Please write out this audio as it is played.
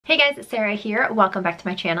Hey guys, it's Sarah here. Welcome back to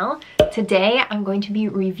my channel. Today I'm going to be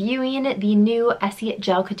reviewing the new Essie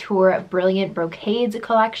Gel Couture Brilliant Brocades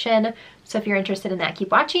collection. So if you're interested in that,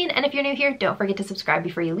 keep watching. And if you're new here, don't forget to subscribe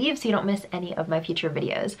before you leave so you don't miss any of my future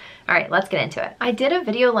videos. All right, let's get into it. I did a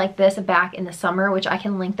video like this back in the summer, which I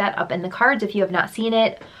can link that up in the cards if you have not seen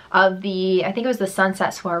it, of the, I think it was the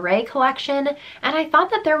Sunset Soiree collection. And I thought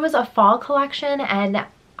that there was a fall collection and I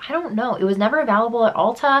don't know, it was never available at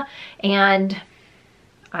Ulta, and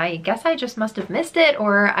I guess I just must have missed it,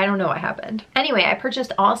 or I don't know what happened. Anyway, I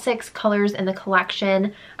purchased all 6 colors in the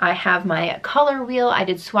collection. I have my color wheel. I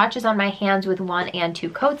did swatches on my hands with 1 and 2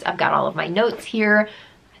 coats. I've got all of my notes here.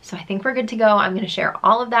 So I think we're good to go. I'm going to share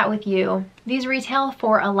all of that with you. These retail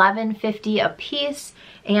for $11.50 a piece.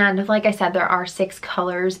 And like I said, there are 6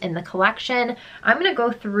 colors in the collection. I'm going to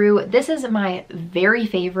go through, this is my very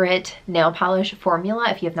favorite nail polish formula.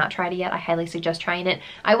 If you have not tried it yet, I highly suggest trying it.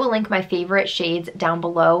 I will link my favorite shades down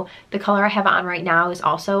below. The color I have on right now is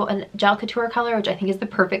also a gel couture color, which I think is the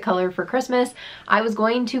perfect color for Christmas. I was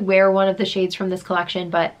going to wear one of the shades from this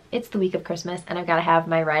collection, but it's the week of Christmas and I've got to have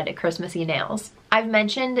my red Christmassy nails. I've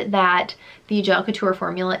mentioned that the gel couture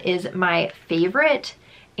formula is my favorite,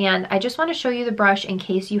 and I just want to show you the brush in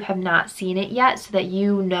case you have not seen it yet so that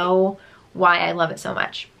you know why I love it so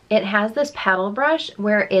much. It has this paddle brush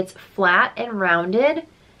where it's flat and rounded,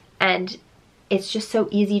 and it's just so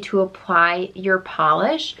easy to apply your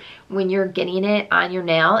polish when you're getting it on your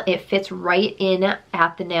nail. It fits right in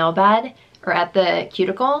at the nail bed or at the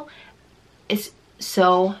cuticle. It's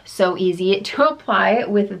so easy to apply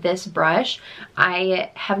with this brush.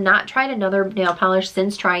 I have not tried another nail polish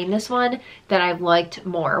since trying this one that I've liked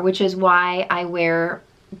more, which is why I wear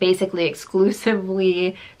basically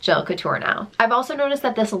exclusively gel couture now. I've also noticed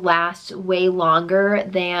that this lasts way longer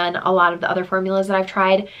than a lot of the other formulas that I've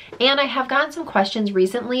tried, and I have gotten some questions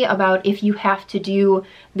recently about if you have to do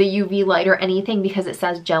the UV light or anything because it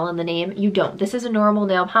says gel in the name. You don't. This is a normal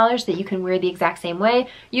nail polish that you can wear the exact same way.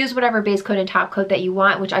 Use whatever base coat and top coat that you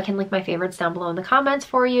want, which I can link my favorites down below in the comments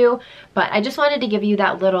for you, but I just wanted to give you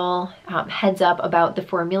that little heads up about the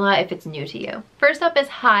formula if it's new to you. First up is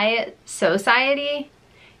High Society.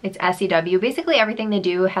 It's SEW. Basically everything they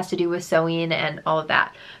do has to do with sewing and all of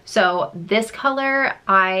that. So this color,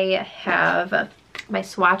 I have my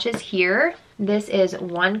swatches here. This is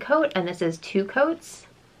 1 coat and this is 2 coats.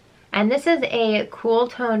 And this is a cool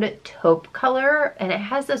toned taupe color, and it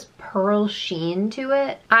has this pearl sheen to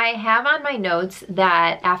it. I have on my notes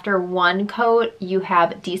that after 1 coat you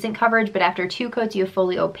have decent coverage, but after 2 coats you have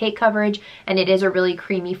fully opaque coverage, and it is a really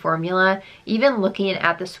creamy formula. Even looking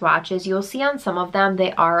at the swatches, you'll see on some of them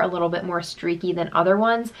they are a little bit more streaky than other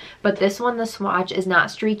ones, but this one, the swatch is not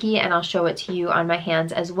streaky, and I'll show it to you on my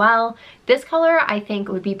hands as well. This color I think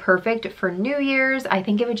would be perfect for New Year's. I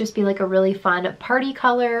think it would just be like a really fun party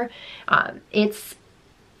color.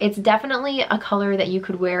 It's definitely a color that you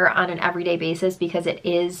could wear on an everyday basis because it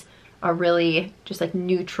is a really just like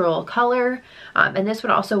neutral color, and this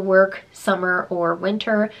would also work summer or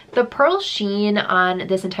winter. The pearl sheen on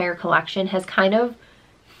this entire collection has kind of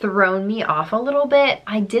thrown me off a little bit.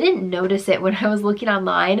 I didn't notice it when I was looking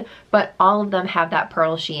online, but all of them have that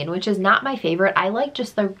pearl sheen, which is not my favorite. I like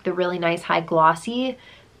just the really nice high glossy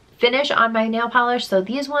finish on my nail polish. So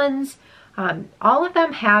these ones, all of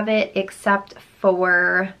them have it except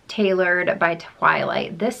for Tailored by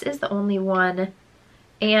Twilight. This is the only one,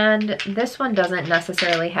 and this one doesn't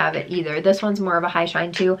necessarily have it either. This one's more of a high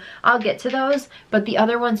shine too. I'll get to those, but the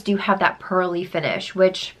other ones do have that pearly finish,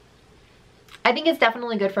 which I think it's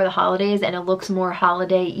definitely good for the holidays, and it looks more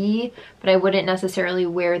holiday-y, but I wouldn't necessarily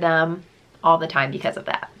wear them all the time because of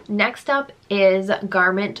that. Next up is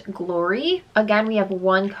Garment Glory. Again, we have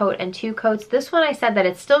 1 coat and 2 coats. This one I said that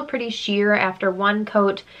it's still pretty sheer after 1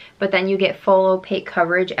 coat, but then you get full opaque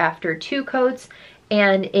coverage after 2 coats,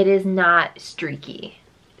 and it is not streaky.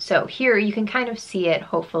 So here you can kind of see it,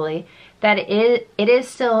 hopefully, that it is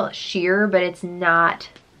still sheer, but it's not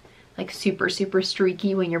like super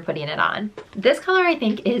streaky when you're putting it on. This color I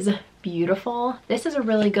think is beautiful. This is a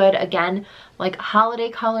really good, again, like holiday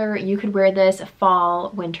color. You could wear this fall,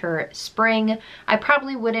 winter, spring. I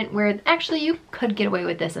probably wouldn't wear, actually you could get away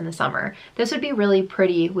with this in the summer. This would be really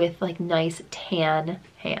pretty with like nice tan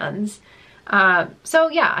hands. So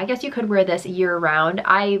yeah, I guess you could wear this year round.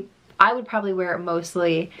 I would probably wear it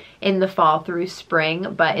mostly in the fall through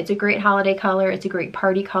spring, but it's a great holiday color. It's a great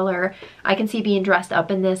party color. I can see being dressed up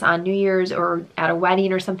in this on New Year's or at a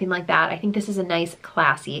wedding or something like that. I think this is a nice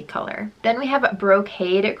classy color. Then we have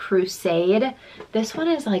Brocade Crusade. This one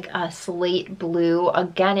is like a slate blue.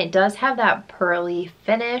 Again, it does have that pearly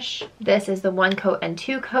finish. This is the 1 coat and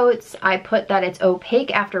 2 coats. I put that it's opaque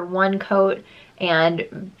after 1 coat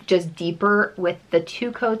and just deeper with the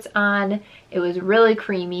 2 coats on. It was really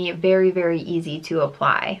creamy, very, very easy to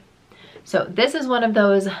apply. So this is one of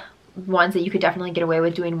those ones that you could definitely get away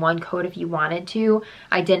with doing 1 coat if you wanted to.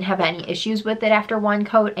 I didn't have any issues with it after 1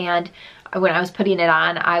 coat, and when I was putting it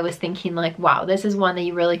on, I was thinking like, wow, this is one that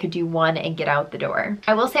you really could do 1 and get out the door.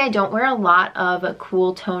 I will say I don't wear a lot of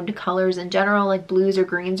cool toned colors in general, like blues or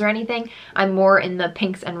greens or anything. I'm more in the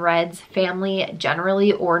pinks and reds family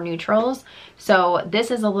generally, or neutrals. So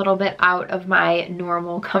this is a little bit out of my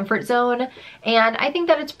normal comfort zone, and I think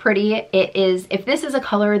that it's pretty. It is, if this is a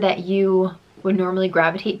color that you would normally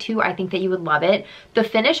gravitate to, I think that you would love it. The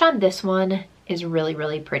finish on this one is really,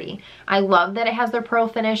 really pretty. I love that it has the pearl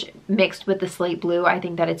finish mixed with the slate blue. I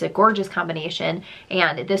think that it's a gorgeous combination,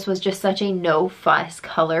 and this was just such a no fuss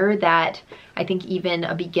color that I think even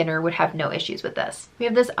a beginner would have no issues with this. We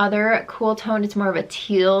have this other cool tone. It's more of a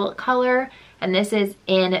teal color, and this is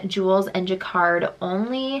in Jewels and Jacquard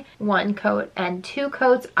only. 1 coat and 2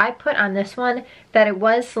 coats. I put on this one that it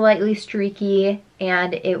was slightly streaky,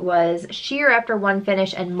 and it was sheer after 1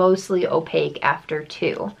 finish and mostly opaque after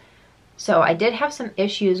 2. So I did have some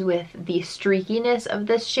issues with the streakiness of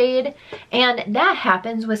this shade, and that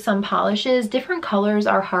happens with some polishes. Different colors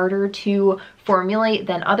are harder to formulate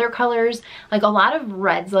than other colors. Like a lot of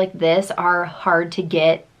reds like this are hard to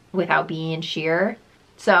get without being sheer.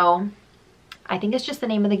 So I think it's just the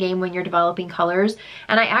name of the game when you're developing colors.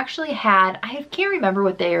 And I actually had, I can't remember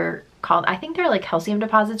what they're called. I think they're like calcium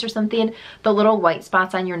deposits or something. The little white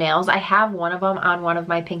spots on your nails. I have one of them on one of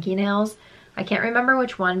my pinky nails. I can't remember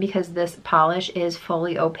which one because this polish is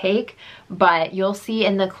fully opaque, but you'll see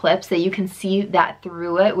in the clips that you can see that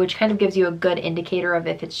through it, which kind of gives you a good indicator of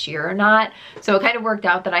if it's sheer or not. So it kind of worked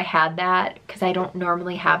out that I had that because I don't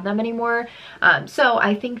normally have them anymore. So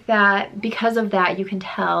I think that because of that, you can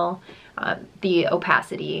tell the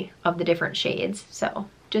opacity of the different shades. So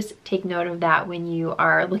just take note of that when you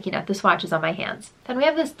are looking at the swatches on my hands. Then we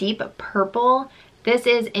have this deep purple. This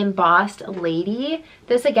is Embossed Lady.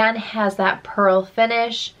 This again has that pearl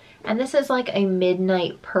finish, and this is like a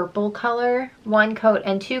midnight purple color. 1 coat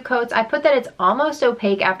and 2 coats. I put that it's almost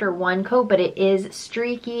opaque after 1 coat, but it is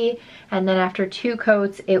streaky, and then after 2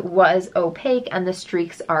 coats it was opaque and the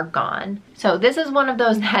streaks are gone. So this is one of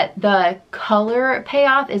those that the color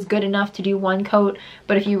payoff is good enough to do 1 coat,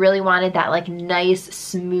 but if you really wanted that like nice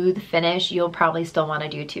smooth finish, you'll probably still want to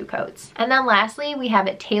do 2 coats. And then lastly, we have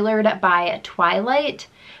it Tailored by Twilight.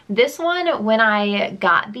 This one, when I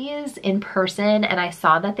got these in person and I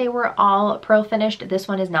saw that they were all pearl finished, this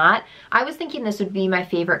one is not. I was thinking this would be my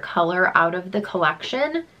favorite color out of the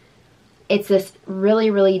collection. It's this really,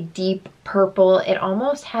 really deep purple. It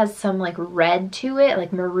almost has some like red to it,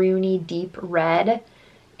 like maroony deep red.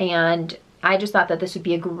 And I just thought that this would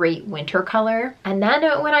be a great winter color. And then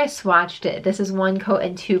when I swatched it, this is 1 coat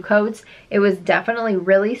and 2 coats. It was definitely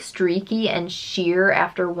really streaky and sheer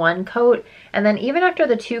after 1 coat. And then even after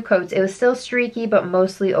the 2 coats, it was still streaky, but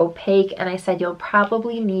mostly opaque. And I said, you'll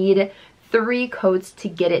probably need 3 coats to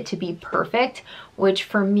get it to be perfect, which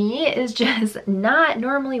for me is just not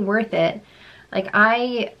normally worth it. Like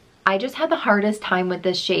I just had the hardest time with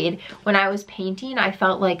this shade. When I was painting, I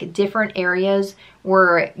felt like different areas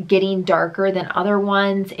were getting darker than other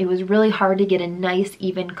ones. It was really hard to get a nice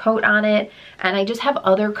even coat on it. And I just have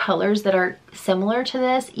other colors that are similar to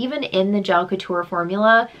this, even in the Gel Couture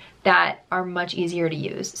formula, that are much easier to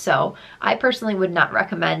use. So I personally would not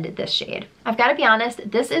recommend this shade. I've got to be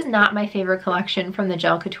honest, this is not my favorite collection from the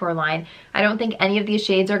Gel Couture line. I don't think any of these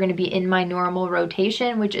shades are going to be in my normal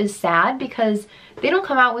rotation, which is sad because they don't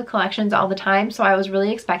come out with collections all the time. So I was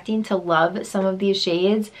really expecting to love some of these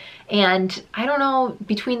shades. And I don't know,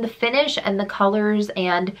 between the finish and the colors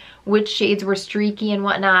and which shades were streaky and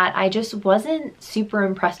whatnot, I just wasn't super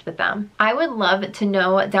impressed with them. I would love to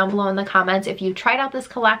know down below in the comments if you tried out this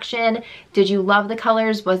collection. Did you love the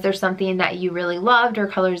colors? Was there something that you really loved or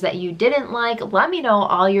colors that you didn't like? Let me know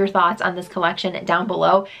all your thoughts on this collection down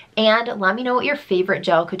below, and let me know what your favorite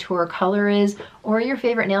Gel Couture color is or your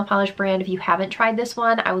favorite nail polish brand if you haven't tried this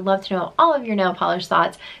one. I would love to know all of your nail polish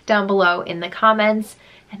thoughts down below in the comments.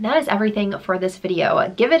 And that is everything for this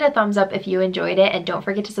video. Give it a thumbs up if you enjoyed it, and don't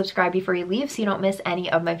forget to subscribe before you leave so you don't miss any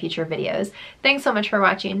of my future videos. Thanks so much for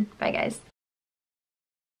watching. Bye guys.